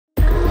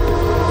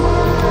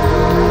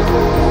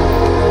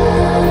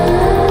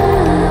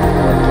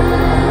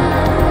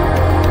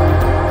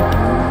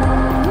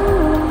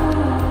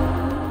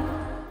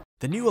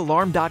new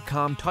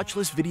Alarm.com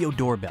touchless video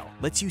doorbell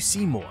lets you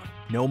see more,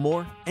 know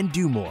more, and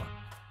do more.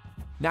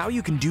 Now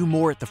you can do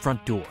more at the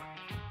front door,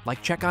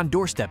 like check on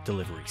doorstep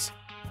deliveries.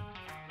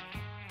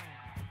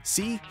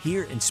 See,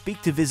 hear, and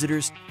speak to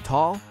visitors,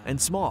 tall and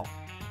small.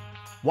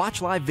 Watch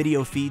live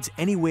video feeds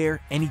anywhere,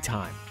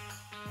 anytime.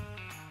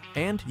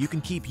 And you can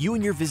keep you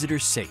and your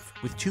visitors safe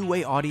with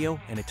two-way audio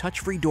and a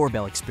touch-free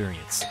doorbell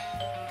experience.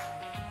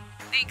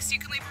 Thanks, you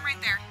can leave them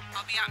right there.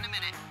 I'll be out in a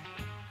minute.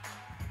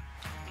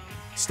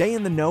 Stay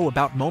in the know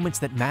about moments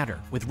that matter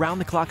with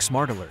round-the-clock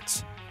smart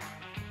alerts.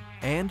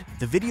 And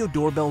the video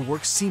doorbell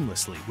works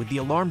seamlessly with the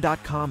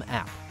Alarm.com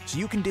app, so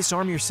you can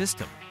disarm your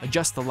system,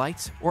 adjust the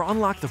lights, or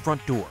unlock the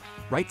front door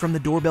right from the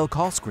doorbell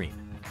call screen.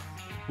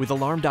 With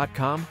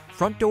Alarm.com,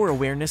 front door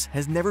awareness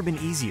has never been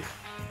easier.